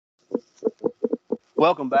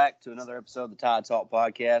Welcome back to another episode of the Tide Talk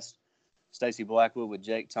Podcast. Stacy Blackwood with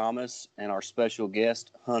Jake Thomas and our special guest,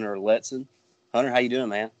 Hunter Letson. Hunter, how you doing,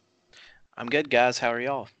 man? I'm good, guys. How are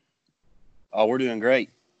y'all? Oh, we're doing great.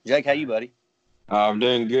 Jake, how you, buddy? I'm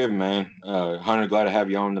doing good, man. Hunter, glad to have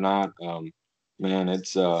you on tonight. Man,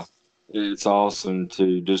 it's awesome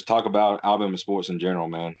to just talk about Alabama sports in general,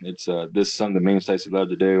 man. This is something me and Stacey love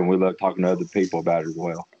to do, and we love talking to other people about it as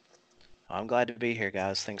well. I'm glad to be here,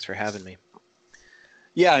 guys. Thanks for having me.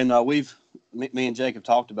 Yeah, and me and Jake have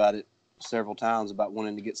talked about it several times about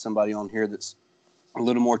wanting to get somebody on here that's a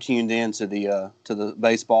little more tuned in to the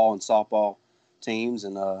baseball and softball teams,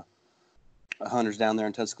 and Hunter's down there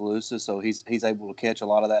in Tuscaloosa, so he's able to catch a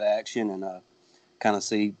lot of that action and kind of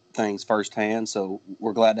see things firsthand. So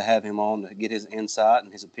we're glad to have him on to get his insight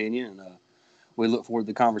and his opinion, and we look forward to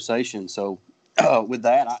the conversation. So with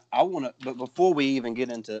that, I want to, but before we even get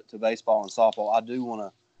into baseball and softball, I do want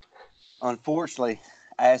to, unfortunately,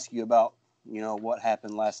 ask you about what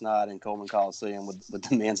happened last night in Coleman Coliseum with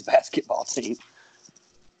the men's basketball team.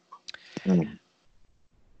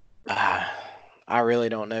 I really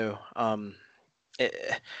don't know. I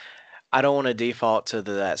don't want to default to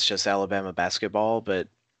that's just Alabama basketball, but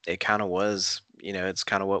it kind of was. It's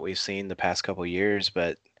kind of what we've seen the past couple of years.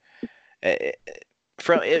 But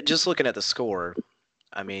just looking at the score,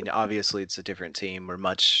 I mean, obviously it's a different team. We're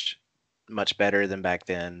much, much better than back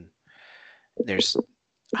then. There's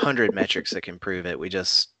 100 metrics that can prove it. We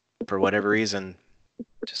just, for whatever reason,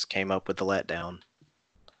 just came up with the letdown.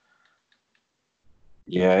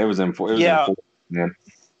 Yeah, it was important. Man.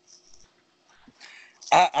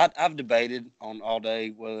 I've debated on all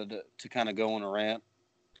day whether to kind of go on a rant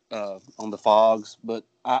on the Fogs, but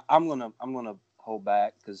I'm gonna hold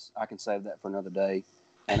back because I can save that for another day.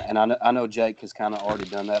 And I know Jake has kind of already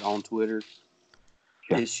done that on Twitter.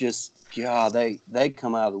 Yeah. It's just they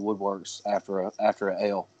come out of the woodworks after a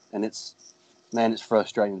L, and it's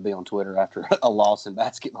frustrating to be on Twitter after a loss in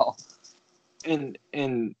basketball. And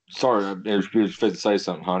sorry, I was fit to say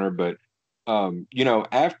something, Hunter, but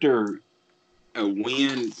after a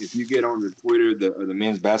win, if you get on the Twitter, the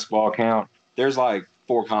men's basketball account, there's like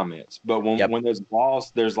 4 comments. But when there's a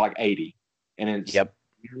loss, there's like 80. And it's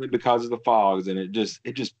really because of the Fogs, and it just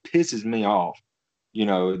pisses me off.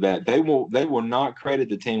 That they will not credit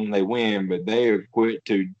the team when they win, but they are quick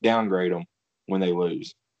to downgrade them when they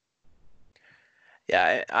lose.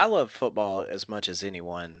 Yeah, I love football as much as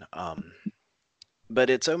anyone. But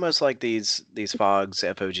it's almost like these Fogs,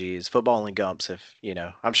 FOGs, football and Gumps,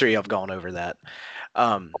 I'm sure y'all have gone over that.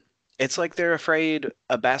 It's like they're afraid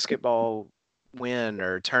a basketball win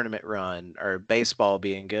or tournament run or baseball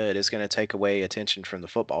being good is going to take away attention from the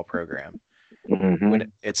football program. Mm-hmm.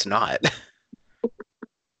 When it's not.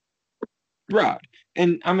 Right.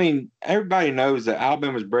 And, I mean, everybody knows that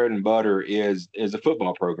Alabama's bread and butter is a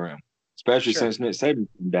football program, especially since Nick Saban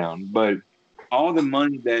came down. But all the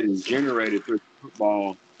money that is generated through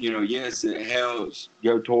football, yes, it helps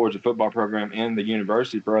go towards the football program and the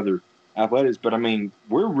university for other athletics. But, I mean,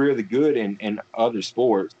 we're really good in other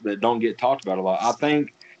sports that don't get talked about a lot. I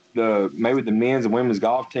think maybe the men's and women's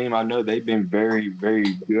golf team, I know they've been very,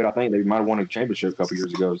 very good. I think they might have won a championship a couple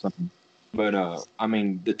years ago or something. But, I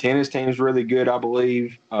mean, the tennis team is really good, I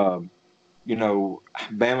believe. Bama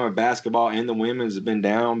basketball and the women's have been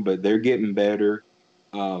down, but they're getting better.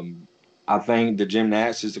 I think the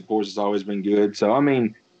gymnastics, of course, has always been good. So, I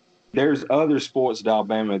mean, there's other sports at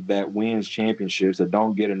Alabama that wins championships that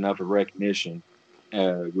don't get enough of recognition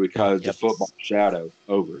because the football shadow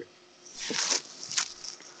over it.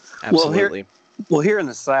 Absolutely. Well, here in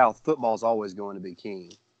the South, football is always going to be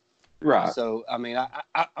king. Right. So, I mean,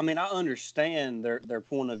 I understand their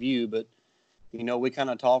point of view, but, we kind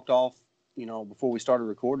of talked off, before we started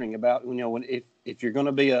recording about, when if you're going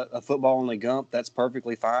to be a football only Gump, that's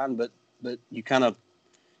perfectly fine. But you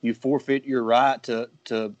forfeit your right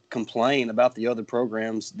to complain about the other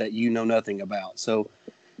programs that you know nothing about. So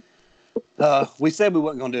we said we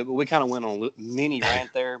wasn't going to do it, but we kind of went on a mini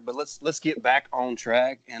rant there. But let's get back on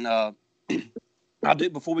track. And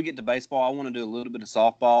before we get to baseball, I want to do a little bit of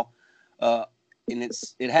softball. And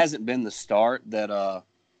it hasn't been the start that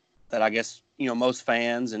I guess most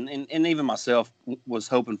fans and even myself was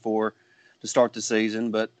hoping for to start the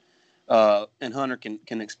season, but and Hunter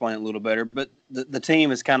can explain it a little better. But the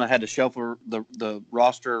team has kind of had to shuffle the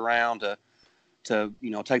roster around to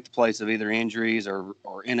take the place of either injuries or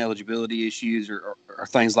ineligibility issues or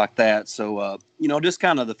things like that. So just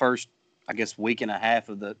kind of the first, I guess, week and a half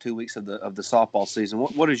of the 2 weeks of the softball season.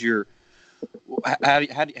 What is your how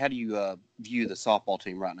do you view the softball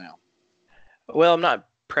team right now? Well, I'm not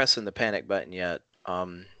pressing the panic button yet.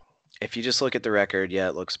 If you just look at the record,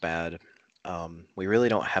 it looks bad. We really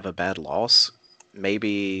don't have a bad loss.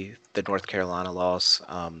 Maybe the North Carolina loss,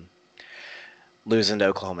 losing to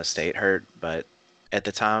Oklahoma State hurt, but at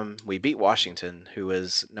the time we beat Washington, who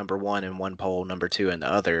was number one in one poll, number two in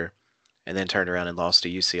the other, and then turned around and lost to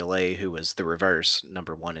UCLA, who was the reverse,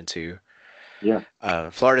 number one and two. Yeah.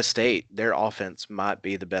 Florida State, their offense might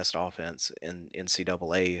be the best offense in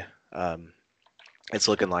NCAA. It's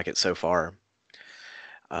looking like it so far.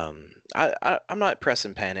 I'm not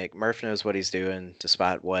pressing panic. Murph knows what he's doing,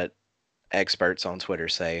 despite what experts on Twitter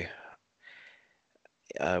say.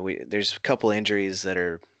 There's a couple injuries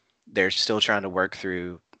that they're still trying to work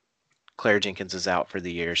through. Claire Jenkins is out for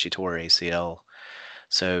the year. She tore her ACL.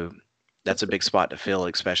 So that's a big spot to fill,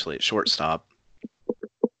 especially at shortstop.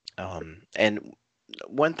 And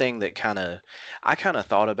one thing that I kind of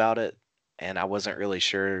thought about it, and I wasn't really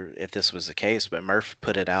sure if this was the case, but Murph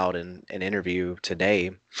put it out in an interview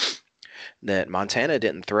today that Montana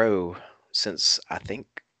didn't throw since, I think,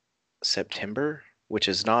 September, which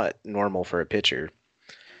is not normal for a pitcher.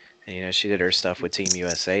 And, she did her stuff with Team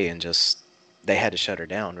USA and they had to shut her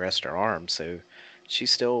down, rest her arm. So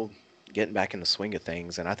she's still getting back in the swing of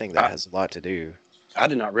things, and I think that has a lot to do. I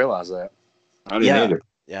did not realize that. I didn't either.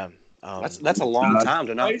 Yeah. That's a long time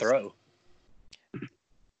to not throw.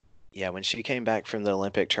 Yeah, when she came back from the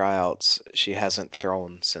Olympic tryouts, she hasn't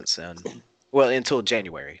thrown since then. Well, until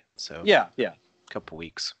January. So yeah, a couple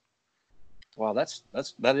weeks. Wow,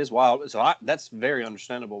 that is wild. So that's very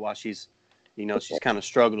understandable why she's kind of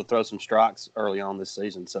struggled to throw some strikes early on this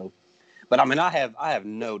season. So, but I mean, I have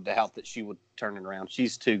no doubt that she would turn it around.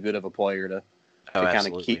 She's too good of a player to kind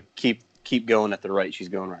of keep going at the rate she's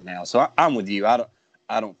going right now. So I'm with you.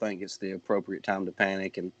 I don't think it's the appropriate time to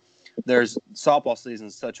panic. And softball season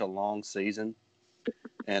is such a long season,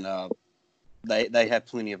 and they have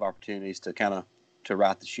plenty of opportunities to kind of to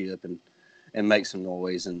right the ship and make some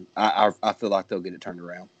noise. And I feel like they'll get it turned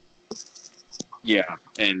around. Yeah,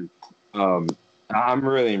 and I'm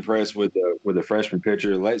really impressed with the freshman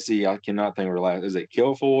pitcher. Let's see, I cannot think of her last. Is it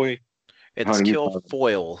Kilfoy? It's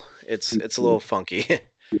Kilfoyle. It's a little funky.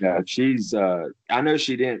 Yeah, she's. I know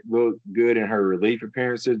she didn't look good in her relief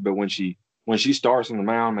appearances, but when she starts on the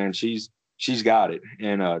mound, man, she's got it.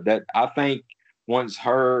 And that I think once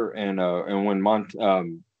her and when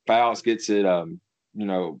Fouts gets it,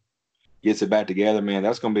 gets it back together, man,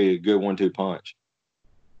 that's going to be a good 1-2 punch.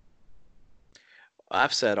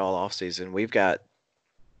 I've said all offseason we've got,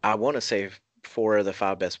 I want to say 4 of the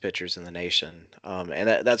 5 best pitchers in the nation, and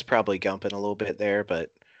that's probably gumping a little bit there,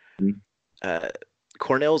 but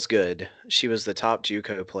Cornell's good. She was the top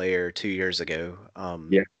JUCO player 2 years ago.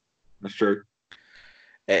 Yeah, that's true.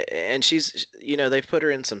 And she's, they've put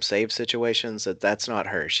her in some save situations that's not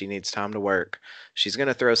her. She needs time to work. She's going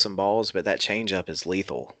to throw some balls, but that changeup is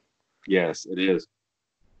lethal. Yes, it is.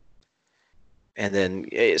 And then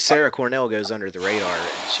Sarah Cornell goes under the radar,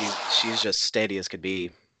 and she's just steady as could be.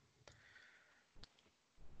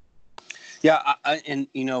 Yeah, and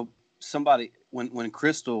somebody when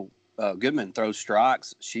Crystal Goodman throws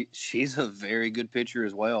strikes, she's a very good pitcher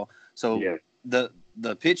as well. So yeah.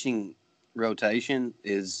 the pitching rotation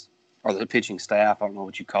or the pitching staff, I don't know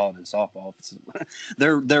what you call it in softball.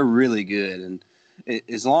 They're really good, and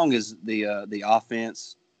as long as the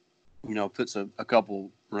offense, puts a couple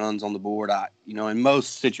runs on the board, in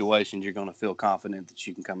most situations you're going to feel confident that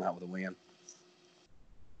you can come out with a win.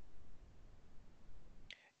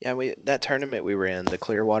 Yeah, that tournament we were in, the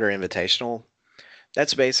Clearwater Invitational,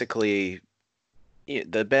 that's basically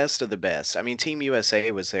the best of the best. I mean, Team USA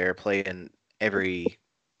was there playing I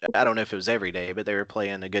don't know if it was every day, but they were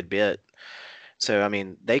playing a good bit. So, I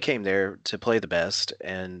mean, they came there to play the best,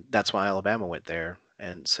 and that's why Alabama went there.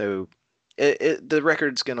 And so the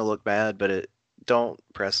record's going to look bad, but don't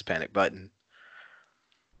press the panic button.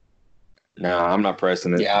 No, I'm not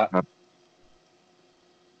pressing it. Yeah.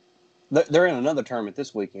 They're in another tournament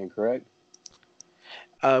this weekend, correct?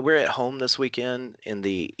 We're at home this weekend in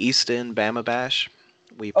the Easton Bama Bash.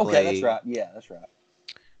 We play. Okay, that's right. Yeah, that's right.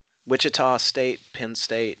 Wichita State, Penn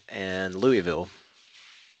State, and Louisville.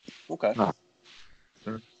 Okay. Huh.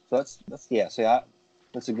 So that's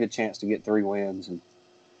that's a good chance to get 3 wins and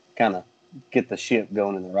kind of get the ship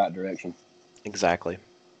going in the right direction. Exactly.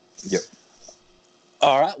 Yep.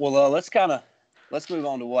 All right. Well, let's move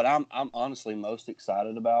on to what I'm honestly most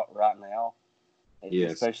excited about right now.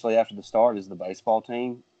 Yes. Especially after the start is the baseball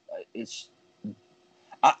team.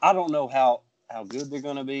 I don't know how good they're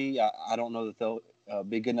going to be. I don't know that they'll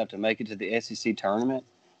be good enough to make it to the SEC tournament,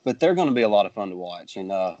 but they're going to be a lot of fun to watch.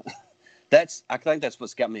 And I think that's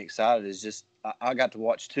what's got me excited is just I got to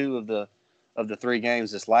watch 2 of the 3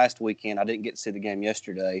 games this last weekend. I didn't get to see the game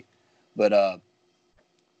yesterday, but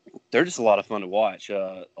they're just a lot of fun to watch.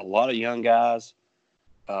 A lot of young guys.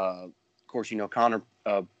 Of course, Connor.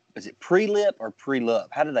 Is it Prelip or Prelup?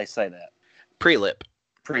 How do they say that? Prelip.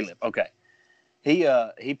 Prelip. Okay.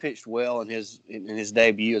 He pitched well in his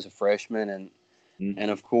debut as a freshman,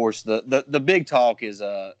 and of course the big talk is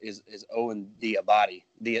Owen Diodati,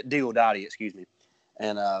 excuse me,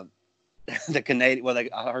 and the Canadian. Well,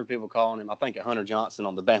 I heard people calling him. I think Hunter Johnson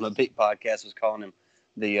on the Bama Beat podcast was calling him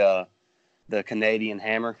the Canadian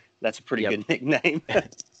Hammer. That's a pretty good nickname.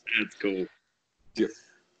 That's cool. Yeah.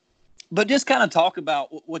 But just kind of talk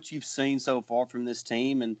about what you've seen so far from this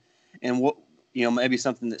team, and what maybe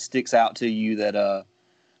something that sticks out to you that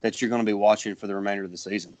you're going to be watching for the remainder of the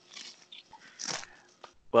season.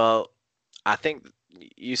 Well, I think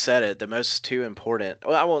you said it. The most two important.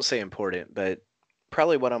 Well, I won't say important, but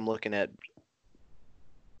probably what I'm looking at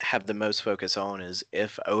have the most focus on is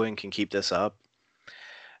if Owen can keep this up,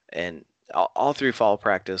 and all through fall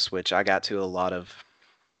practice, which I got to a lot of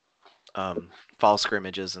fall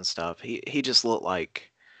scrimmages and stuff. He just looked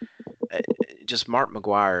like just Mark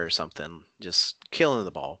McGuire or something, just killing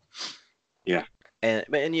the ball. Yeah. And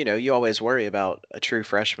you always worry about a true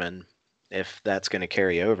freshman if that's going to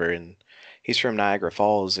carry over. And he's from Niagara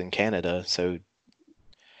Falls in Canada, so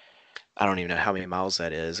I don't even know how many miles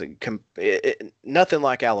that is. Nothing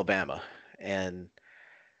like Alabama. And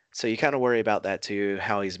so you kind of worry about that too,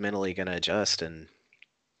 how he's mentally going to adjust. And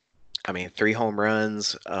I mean, 3 home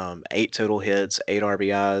runs, 8 total hits, 8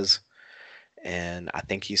 RBIs, and I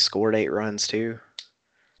think he scored 8 runs too.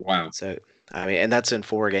 Wow. So, I mean, and that's in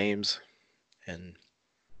 4 games. And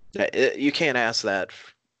you can't ask that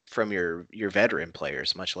from your veteran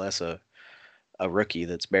players, much less a rookie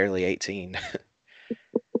that's barely 18.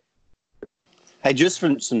 Hey, just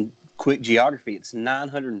from some quick geography, it's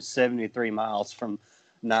 973 miles from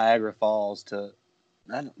Niagara Falls to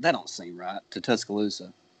that don't seem right, to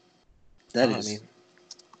Tuscaloosa. I mean,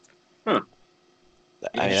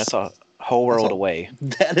 that's a whole world away.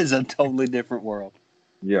 That is a totally different world.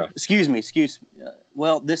 Yeah. Excuse me.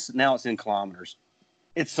 Well, now it's in kilometers.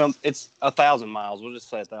 It's 1,000 miles. We'll just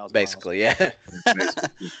say 1,000. Basically, yeah.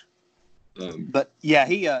 But yeah,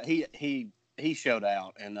 he showed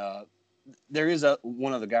out, and there is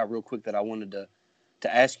one other guy real quick that I wanted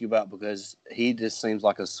to ask you about, because he just seems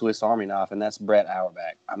like a Swiss Army knife, and that's Brett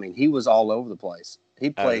Auerbach. I mean, he was all over the place. He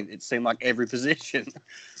played, it seemed like, every position.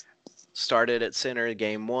 Started at center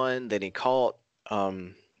game 1, then he caught,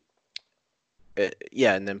 and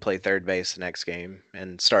then played third base the next game,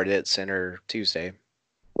 and started at center Tuesday.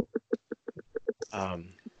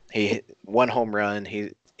 He hit 1 home run.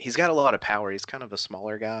 He's got a lot of power. He's kind of a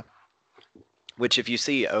smaller guy, which if you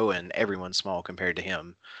see Owen, everyone's small compared to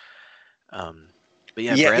him. But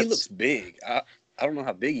yeah, he looks big. I don't know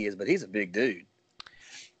how big he is, but he's a big dude.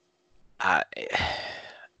 I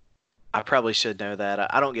probably should know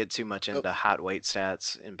that. I don't get too much into height weight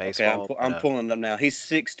stats in baseball. Okay, I'm pulling them now. He's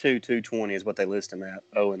 6'2", 220 is what they list him at.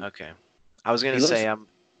 Owen. Okay. I was going to say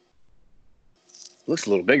looks a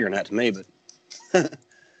little bigger than that to me, but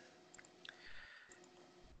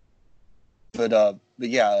but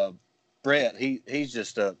yeah, Brett, he's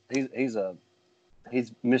just he's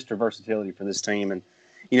Mr. Versatility for this team, and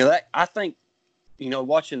that I think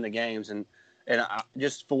watching the games and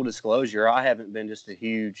just full disclosure, I haven't been just a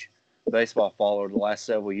huge baseball follower the last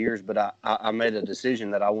several years, but I made a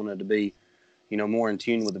decision that I wanted to be more in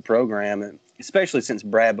tune with the program, and especially since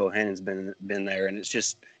Brad Bohannon's been there, and it's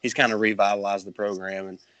just he's kind of revitalized the program,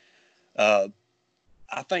 and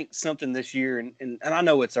I think something this year, and I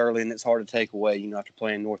know it's early and it's hard to take away, after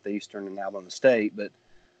playing Northeastern and Alabama State, but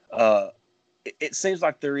it seems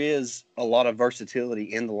like there is a lot of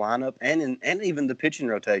versatility in the lineup and even the pitching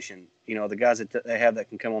rotation. The guys that they have that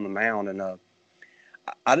can come on the mound, and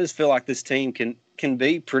I just feel like this team can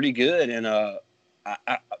be pretty good, and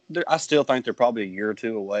I still think they're probably a year or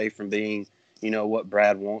two away from being, what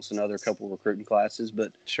Brad wants, another couple of recruiting classes.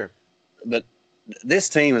 But sure, but this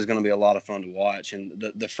team is going to be a lot of fun to watch, and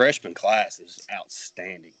the freshman class is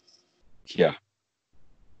outstanding. Yeah.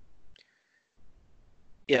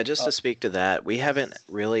 Yeah, just to speak to that, we haven't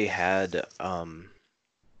really had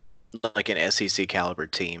like an SEC caliber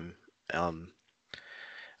team.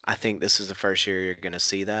 I think this is the first year you're going to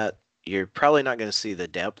see that. You're probably not going to see the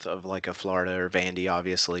depth of like a Florida or Vandy,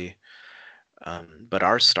 obviously. But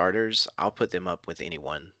our starters, I'll put them up with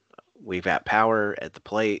anyone. We've got power at the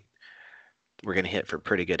plate. We're going to hit for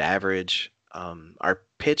pretty good average. Our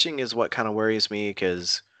pitching is what kind of worries me,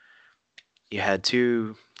 because you had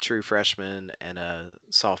 2 true freshmen and a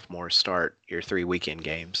sophomore start your 3 weekend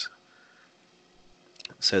games.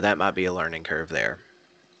 So that might be a learning curve there.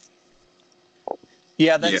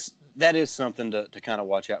 Yeah, that is something to kind of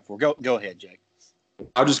watch out for. Go ahead, Jake.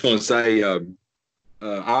 I'm just going to say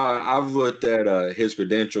I've looked at his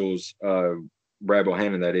credentials, Brad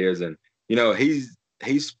Bohannon, that is, and he's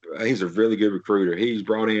a really good recruiter. He's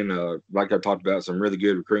brought in, like I talked about, some really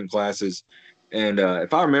good recruiting classes. And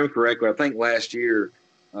if I remember correctly, I think last year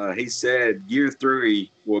he said year 3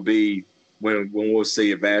 will be when we'll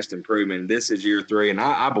see a vast improvement. This is year 3, and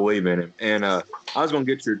I believe in him. And I was going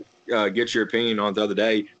to get your opinion on it the other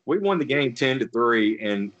day. We won the game 10-3,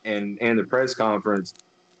 and in the press conference,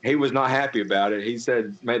 he was not happy about it. He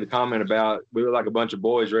made the comment about we were like a bunch of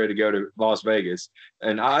boys ready to go to Las Vegas,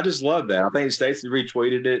 and I just love that. I think Stacey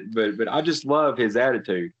retweeted it, but I just love his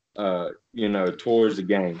attitude, towards the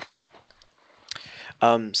game.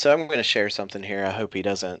 So I'm going to share something here. I hope he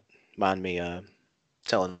doesn't mind me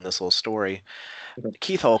telling this little story.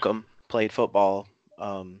 Keith Holcomb played football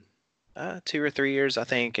 2 or 3 years, I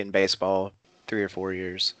think, in baseball 3 or 4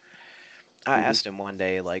 years. I asked him one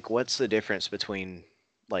day, like, what's the difference between,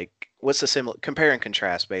 like, what's the similar compare and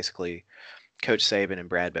contrast, basically, Coach Saban and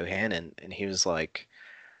Brad Bohannon? And he was like,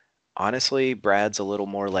 honestly, Brad's a little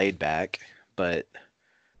more laid back, but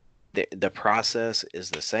the process is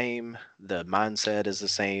the same, the mindset is the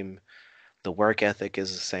same, the work ethic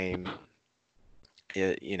is the same.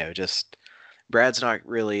 Just Brad's not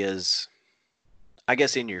really as, I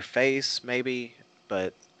guess, in your face, maybe,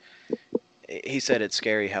 but he said it's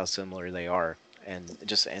scary how similar they are, and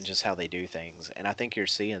just how they do things. And I think you're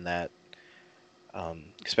seeing that,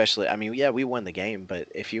 especially. I mean, yeah, we won the game, but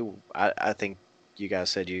I think you guys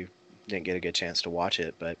said you didn't get a good chance to watch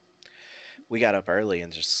it, but we got up early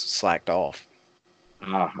and just slacked off.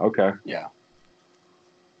 Okay. Yeah.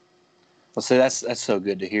 Well, see, that's so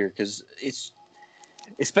good to hear, because it's,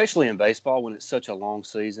 especially in baseball when it's such a long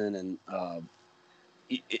season, and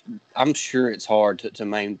I'm sure it's hard to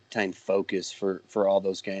maintain focus for all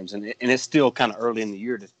those games, and it's still kind of early in the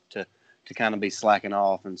year to kind of be slacking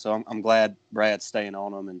off, and so I'm glad Brad's staying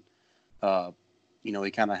on them, and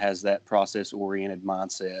he kind of has that process oriented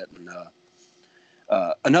mindset. And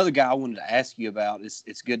another guy I wanted to ask you about,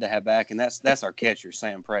 it's good to have back, and that's our catcher,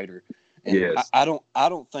 Sam Prater. And yes. I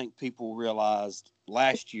don't think people realized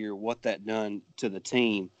last year what that done to the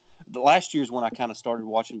team. The last year's when I kind of started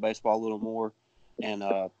watching baseball a little more, and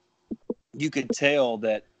you could tell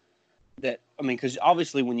that I mean, because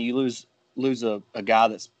obviously when you lose a guy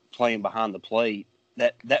that's playing behind the plate,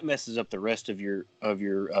 that messes up the rest of your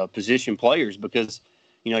position players, because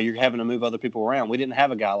you're having to move other people around. We didn't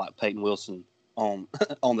have a guy like Peyton Wilson on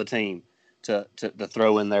the team to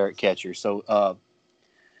throw in there at catcher. So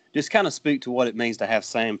just kind of speak to what it means to have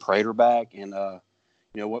Sam Prater back, and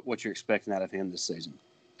what you're expecting out of him this season.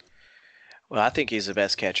 Well, I think he's the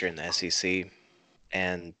best catcher in the SEC.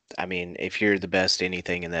 And, I mean, if you're the best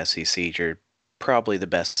anything in the SEC, you're probably the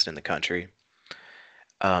best in the country.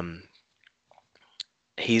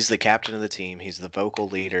 He's the captain of the team. He's the vocal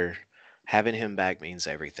leader. Having him back means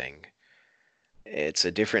everything. It's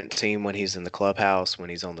a different team when he's in the clubhouse, when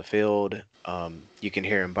he's on the field. You can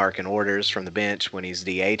hear him barking orders from the bench when he's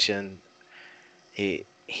DHing. He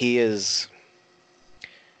is,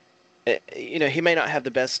 he may not have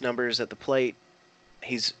the best numbers at the plate.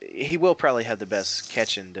 He will probably have the best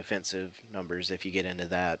catching defensive numbers if you get into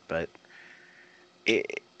that, but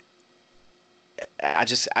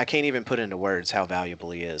I can't even put into words how valuable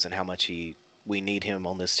he is and how much we need him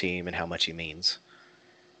on this team and how much he means.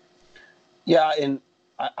 Yeah, and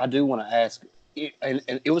I do want to ask, and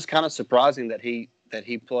it was kind of surprising that he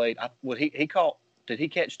played. Did he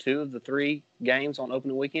catch 2 of the 3 games on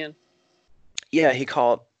opening weekend? Yeah, he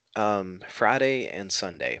caught Friday and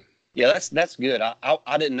Sunday. Yeah, that's good.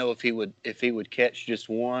 I didn't know if he would catch just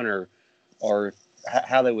one, or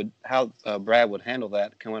how Brad would handle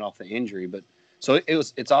that coming off the injury. But so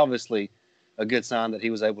it's obviously a good sign that he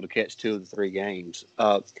was able to catch 2 of the 3 games.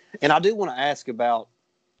 And I do want to ask about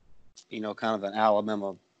kind of an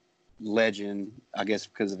Alabama legend, I guess,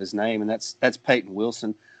 because of his name, and that's Peyton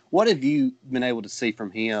Wilson. What have you been able to see from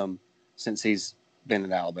him since he's been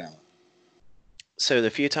at Alabama? So the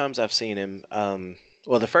few times I've seen him,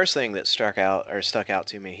 well, the first thing that stuck out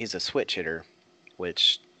to me, he's a switch hitter,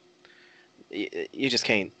 which you just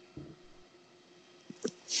can't.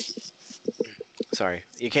 Sorry,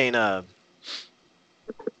 you can't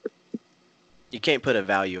put a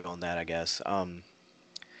value on that, I guess.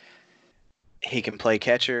 He can play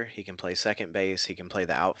catcher, he can play second base, he can play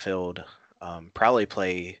the outfield, probably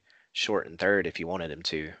play short and third if you wanted him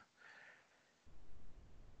to.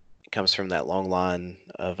 Comes from that long line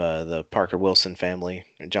of the Parker Wilson family,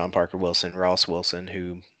 John Parker Wilson, Ross Wilson,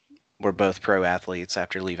 who were both pro athletes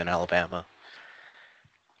after leaving Alabama.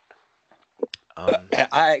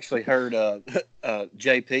 I actually heard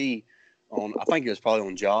JP on, I think it was probably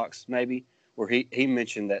on Jocks maybe, where he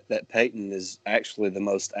mentioned that Peyton is actually the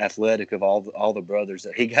most athletic of all the brothers.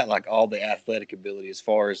 That he got like all the athletic ability as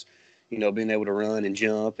far as, being able to run and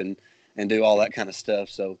jump and do all that kind of stuff.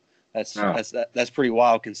 So that's pretty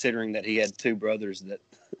wild considering that he had two brothers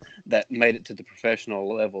that made it to the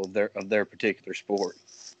professional level of their particular sport.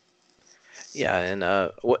 Yeah,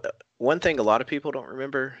 and one thing a lot of people don't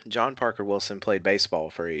remember, John Parker Wilson played baseball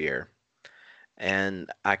for a year,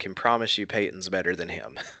 and I can promise you Peyton's better than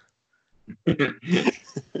him. Well,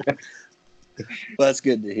 that's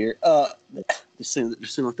good to hear. It seemed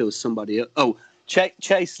like there was somebody else. Oh,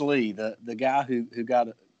 Chase Lee, the guy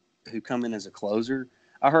who come in as a closer.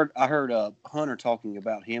 I heard Hunter talking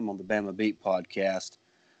about him on the Bama Beat podcast,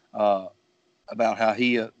 about how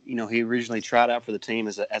he he originally tried out for the team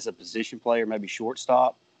as a position player, maybe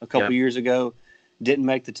shortstop, a couple years ago. Didn't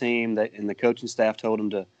make the team, and the coaching staff told him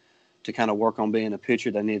to kind of work on being a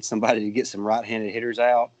pitcher. They needed somebody to get some right-handed hitters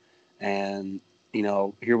out, and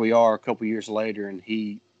here we are a couple years later,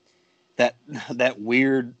 and that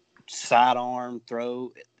weird sidearm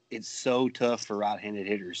throw, it's so tough for right-handed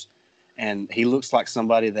hitters, and he looks like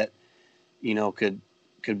somebody that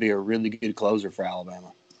could be a really good closer for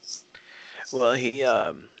Alabama. Well, he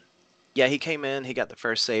came in, he got the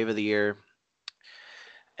first save of the year,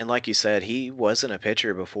 and like you said, he wasn't a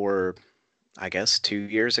pitcher before, I guess 2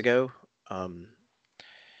 years ago.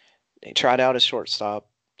 He tried out as shortstop,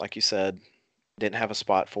 like you said. Didn't have a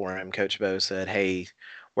spot for him. Coach Bo said, "Hey,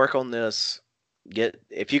 work on this.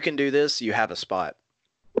 If you can do this, you have a spot."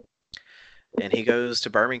 And he goes to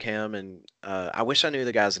Birmingham, and I wish I knew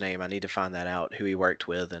the guy's name. I need to find that out, who he worked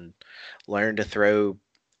with, and learn to throw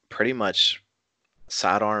pretty much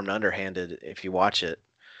sidearm underhanded if you watch it.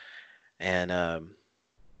 And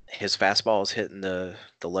his fastball is hitting the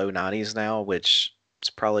low 90s now, which is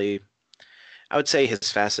probably, I would say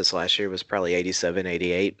his fastest last year was probably 87,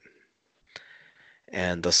 88.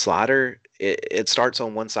 And the slider, it starts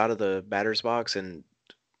on one side of the batter's box and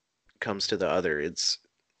comes to the other. It's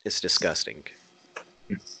disgusting.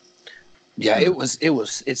 Yeah,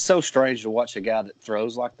 it's so strange to watch a guy that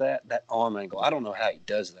throws like that arm angle. I don't know how he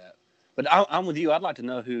does that. But I'm with you. I'd like to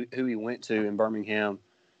know who he went to in Birmingham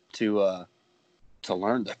to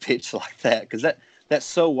learn to pitch like that, because that's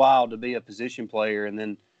so wild to be a position player and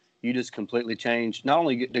then you just completely change, not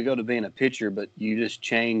only to go to being a pitcher, but you just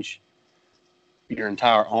change your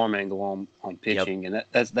entire arm angle on pitching. Yep.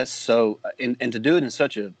 And that's so and to do it in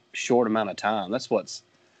such a short amount of time. That's what's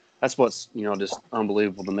just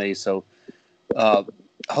unbelievable to me. So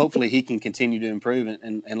hopefully he can continue to improve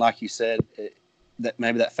and like you said, that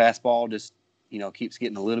maybe that fastball just keeps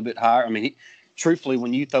getting a little bit higher. I mean, truthfully,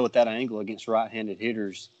 when you throw at that angle against right-handed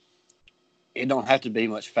hitters, it don't have to be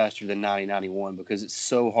much faster than 90, 91 because it's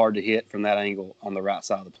so hard to hit from that angle on the right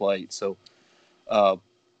side of the plate. So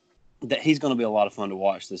that he's going to be a lot of fun to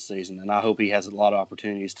watch this season, and I hope he has a lot of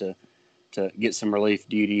opportunities to get some relief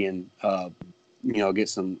duty and get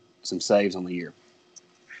some saves on the year.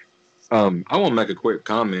 I want to make a quick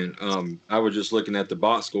comment. I was just looking at the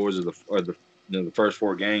box scores of the first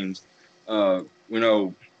four games. The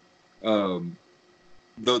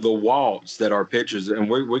walks that our pitchers, and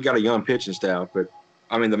we got a young pitching staff, but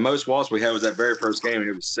I mean the most walks we had was that very first game, and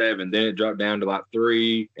it was 7. Then it dropped down to like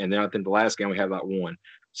 3, and then I think the last game we had like 1.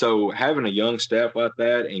 So having a young staff like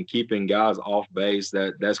that and keeping guys off base,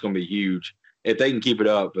 that's going to be huge if they can keep it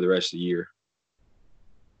up for the rest of the year.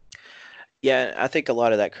 Yeah, I think a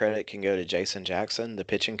lot of that credit can go to Jason Jackson, the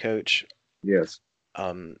pitching coach. Yes.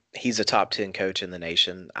 He's a top 10 coach in the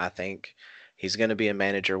nation. I think he's going to be a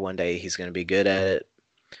manager one day. He's going to be good at it.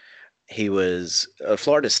 He was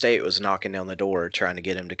Florida State was knocking down the door trying to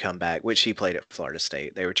get him to come back, which he played at Florida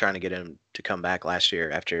State. They were trying to get him to come back last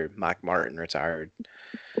year after Mike Martin retired.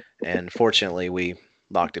 And fortunately, we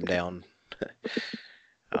locked him down,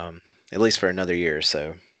 at least for another year or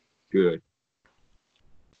so. Good.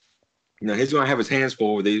 He's going to have his hands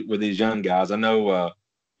full with these young guys. I know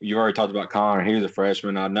you already talked about Connor. He was a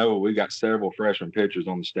freshman. I know we got several freshman pitchers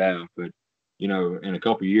on the staff, but in a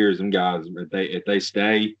couple of years, them guys, if they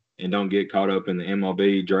stay and don't get caught up in the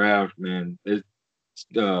MLB draft, man, Brad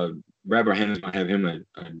Bohannon is going to have him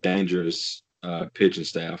a dangerous pitching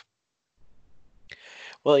staff.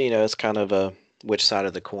 Well, it's kind of a which side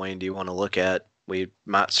of the coin do you want to look at? We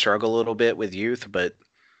might struggle a little bit with youth, but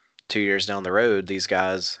 2 years down the road, these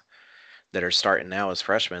guys that are starting now as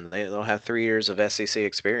freshmen, they'll have 3 years of SEC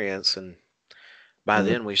experience, and by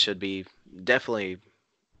then we should be definitely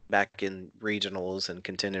back in regionals and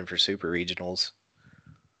contending for super regionals.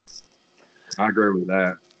 I agree with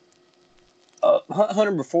that.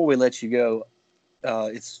 Hunter, before we let you go,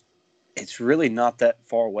 It's really not that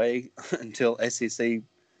far away until SEC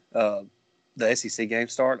the SEC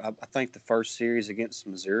games start. I think the first series against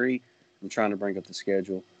Missouri. I'm trying to bring up the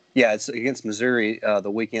schedule. Yeah, it's against Missouri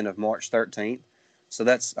the weekend of March 13th. So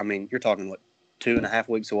that's, I mean, you're talking what, 2.5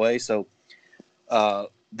 weeks away. So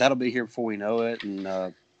that'll be here before we know it, and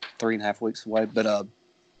 3.5 weeks away. But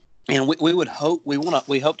and we would hope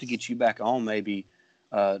we hope to get you back on maybe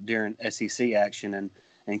during SEC action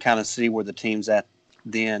and kind of see where the team's at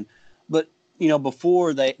then. But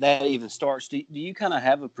before that even starts, do you kind of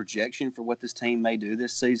have a projection for what this team may do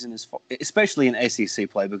this season, especially in SEC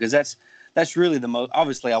play? Because that's really the most.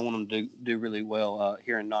 Obviously, I want them to do really well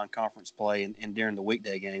here in non-conference play and during the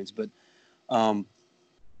weekday games. But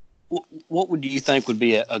what would you think would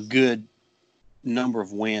be a good number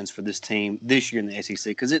of wins for this team this year in the SEC?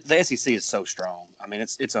 Because the SEC is so strong. I mean,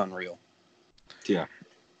 it's unreal. Yeah.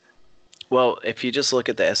 Well, if you just look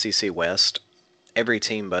at the SEC West, every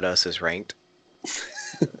team but us is ranked.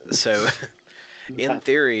 So, in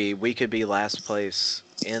theory, we could be last place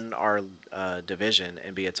in our division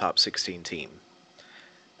and be a top 16 team.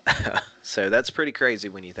 So that's pretty crazy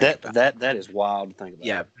when you think about it. That is wild to think about.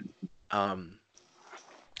 Yeah.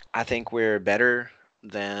 I think we're better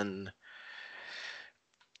than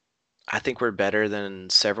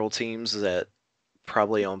several teams that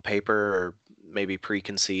probably on paper or maybe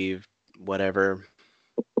preconceived whatever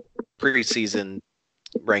preseason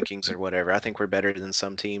rankings or whatever. I think we're better than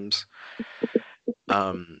some teams.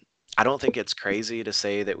 I don't think it's crazy to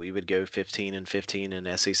say that we would go 15-15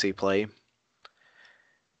 in SEC play.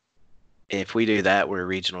 If we do that, we're a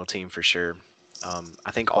regional team for sure.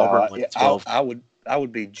 I think Auburn went 12. I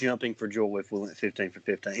would be jumping for joy if we went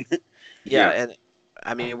 15-15. Yeah, and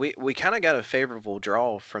I mean we kind of got a favorable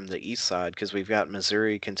draw from the east side because we've got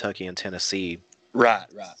Missouri, Kentucky, and Tennessee. Right.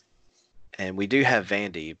 And we do have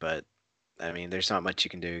Vandy, but I mean, there's not much you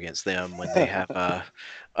can do against them when they have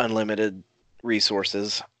unlimited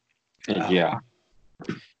resources. Yeah.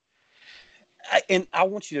 And I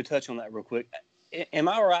want you to touch on that real quick. Am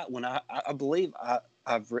I right when I believe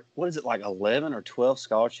I've what is it, like 11 or 12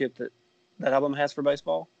 scholarship that Alabama has for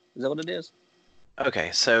baseball? Is that what it is? Okay,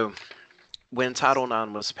 so when Title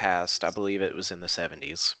IX was passed, I believe it was in the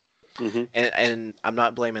 70s. Mm-hmm. And I'm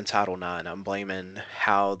not blaming Title IX. I'm blaming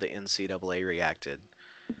how the NCAA reacted.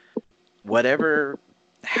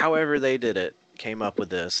 However they did it, came up with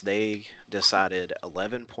this. They decided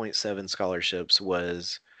 11.7 scholarships would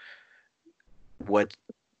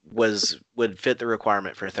fit the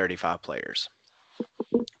requirement for 35 players.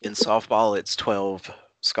 In softball, it's 12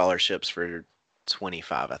 scholarships for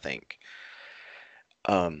 25, I think.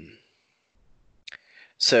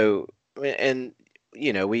 So, and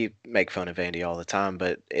we make fun of Vandy all the time,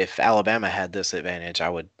 but if Alabama had this advantage, I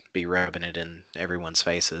would be rubbing it in everyone's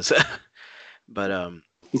faces. But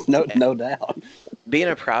no doubt. Being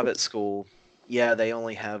a private school, yeah, they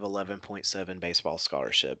only have 11.7 baseball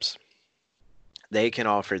scholarships. They can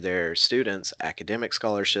offer their students academic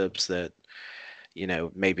scholarships that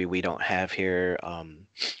maybe we don't have here.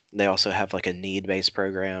 They also have like a need-based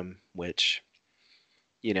program, which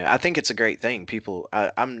I think it's a great thing.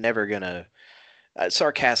 I'm never gonna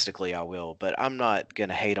sarcastically I will, but I'm not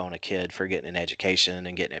gonna hate on a kid for getting an education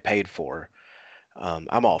and getting it paid for.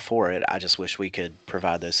 I'm all for it. I just wish we could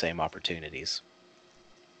provide those same opportunities.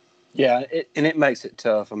 Yeah, it makes it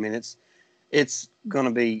tough. I mean, it's going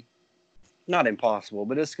to be not impossible,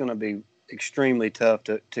 but it's going to be extremely tough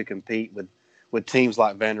to compete with teams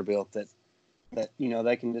like Vanderbilt that they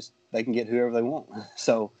can get whoever they want.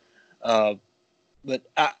 So, but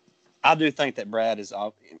I do think that Brad is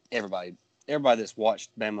everybody that's watched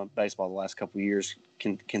Bama baseball the last couple of years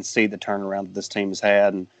can see the turnaround that this team has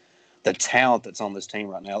had and the talent that's on this team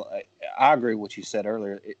right now. I agree with what you said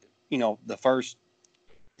earlier. The first,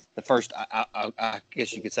 I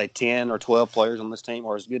guess you could say 10 or 12 players on this team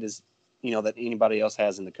are as good as, that anybody else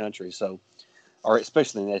has in the country. So, or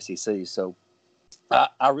especially in the SEC. So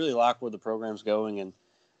I really like where the program's going. And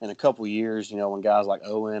in a couple of years, when guys like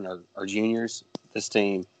Owen are juniors, this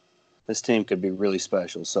team could be really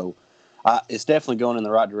special. So it's definitely going in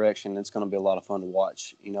the right direction. It's going to be a lot of fun to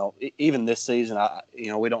watch. Even this season,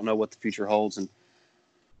 we don't know what the future holds and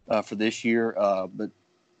for this year, but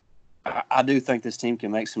I do think this team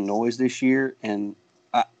can make some noise this year. And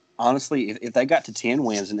honestly, if they got to 10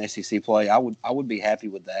 wins in SEC play, I would be happy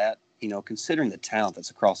with that. Considering the talent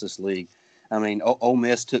that's across this league. I mean, Ole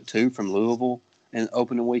Miss took 2 from Louisville in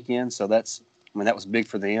opening weekend, so that was big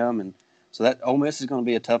for them. And so that Ole Miss is going to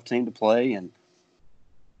be a tough team to play. And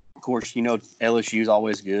of course, LSU is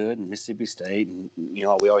always good, and Mississippi State, and we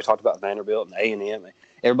always talked about Vanderbilt and A&M.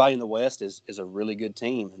 Everybody in the West is a really good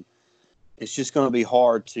team, it's just going to be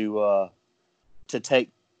hard to take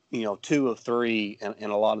 2 of 3 in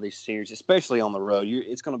a lot of these series, especially on the road.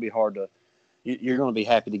 It's going to be hard to. You're going to be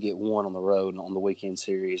happy to get one on the road on the weekend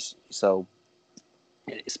series. So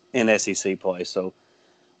in SEC play. So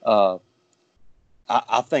I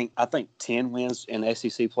think 10 wins in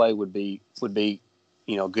SEC play would be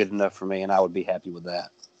good enough for me, and I would be happy with that.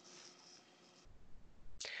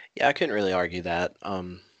 Yeah, I couldn't really argue that.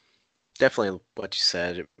 Definitely what you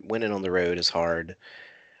said. Winning on the road is hard.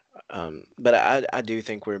 But I do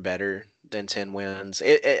think we're better than 10 wins.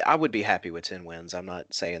 I would be happy with 10 wins. I'm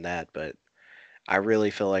not saying that, but I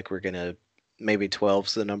really feel like we're going to maybe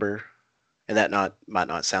 12's the number. And that might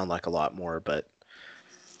not sound like a lot more, but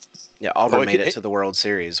yeah, Auburn made it to the World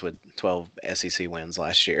Series with 12 SEC wins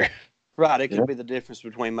last year. Right. It could be the difference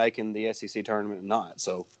between making the SEC tournament and not.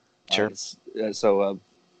 So, sure.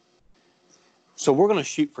 So we're going to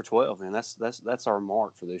shoot for 12, man. That's our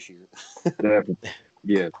mark for this year. Definitely.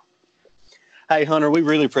 Yeah. Hey, Hunter, we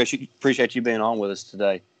really appreciate you being on with us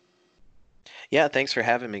today. Yeah, thanks for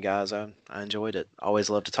having me, guys. I enjoyed it. Always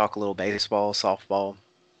love to talk a little baseball, softball,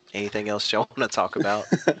 anything else y'all want to talk about.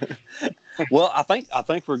 Well, I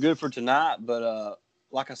think we're good for tonight, but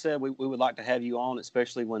like I said, we would like to have you on,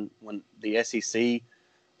 especially when the SEC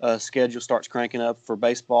schedule starts cranking up for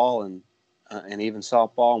baseball and even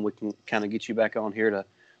softball, and we can kind of get you back on here to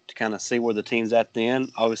kind of see where the team's at then.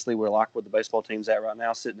 Obviously, we're like where the baseball team's at right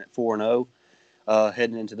now, sitting at 4-0,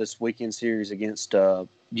 heading into this weekend series against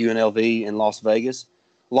UNLV in Las Vegas.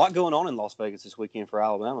 A lot going on in Las Vegas this weekend for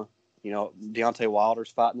Alabama. Deontay Wilder's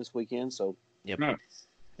fighting this weekend, so yep.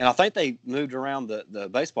 And I think they moved around the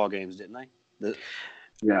baseball games, didn't they?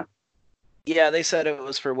 Yeah. Yeah, they said it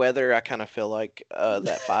was for weather. I kind of feel like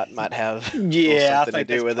that fight might have something to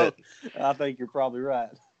do with it. I think you're probably right.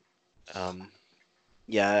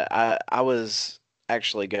 Yeah, I was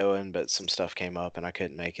actually going, but some stuff came up and I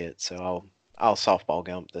couldn't make it. So I'll softball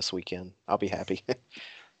gump this weekend. I'll be happy.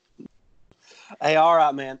 Hey, all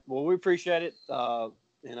right, man. Well, we appreciate it.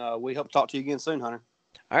 And we hope to talk to you again soon, Hunter.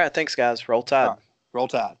 All right, thanks, guys. Roll Tide. Right. Roll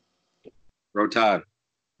Tide. Roll Tide.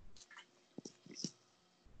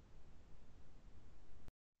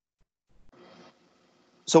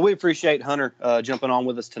 So we appreciate Hunter jumping on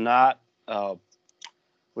with us tonight.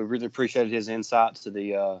 We really appreciated his insights to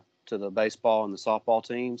the baseball and the softball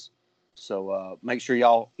teams. So make sure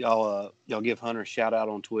y'all give Hunter a shout out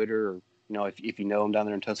on Twitter, or if you know him down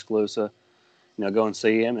there in Tuscaloosa, go and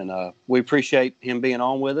see him. And we appreciate him being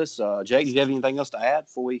on with us. Jake, do you have anything else to add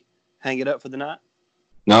before we hang it up for the night?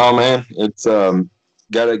 No, man. It's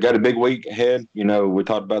got a big week ahead. We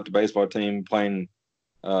talked about the baseball team playing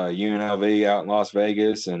UNLV out in Las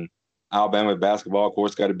Vegas, and Alabama basketball, of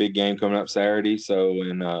course, got a big game coming up Saturday. So,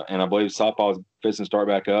 and I believe softball is fixing to start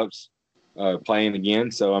back up, playing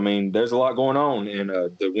again. So, I mean, there's a lot going on, and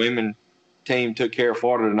the women team took care of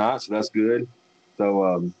Florida tonight, so that's good.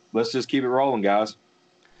 So, let's just keep it rolling, guys.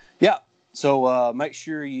 Yeah. So make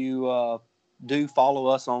sure you do follow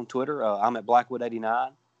us on Twitter. I'm at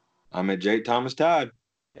Blackwood89. I'm at Jake Thomas Tide.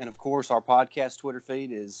 And, of course, our podcast Twitter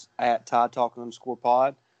feed is at Tide Talk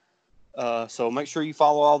 _pod. So make sure you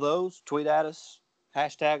follow all those. Tweet at us.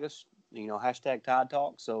 Hashtag us. Hashtag Tide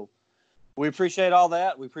Talk. So we appreciate all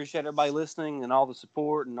that. We appreciate everybody listening and all the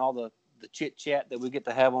support and all the chit-chat that we get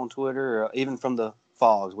to have on Twitter, even from the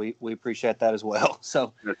Fogs. We appreciate that as well.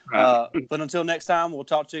 So, but until next time, we'll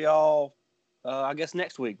talk to y'all, I guess,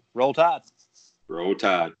 next week. Roll Tide. Roll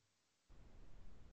Tide.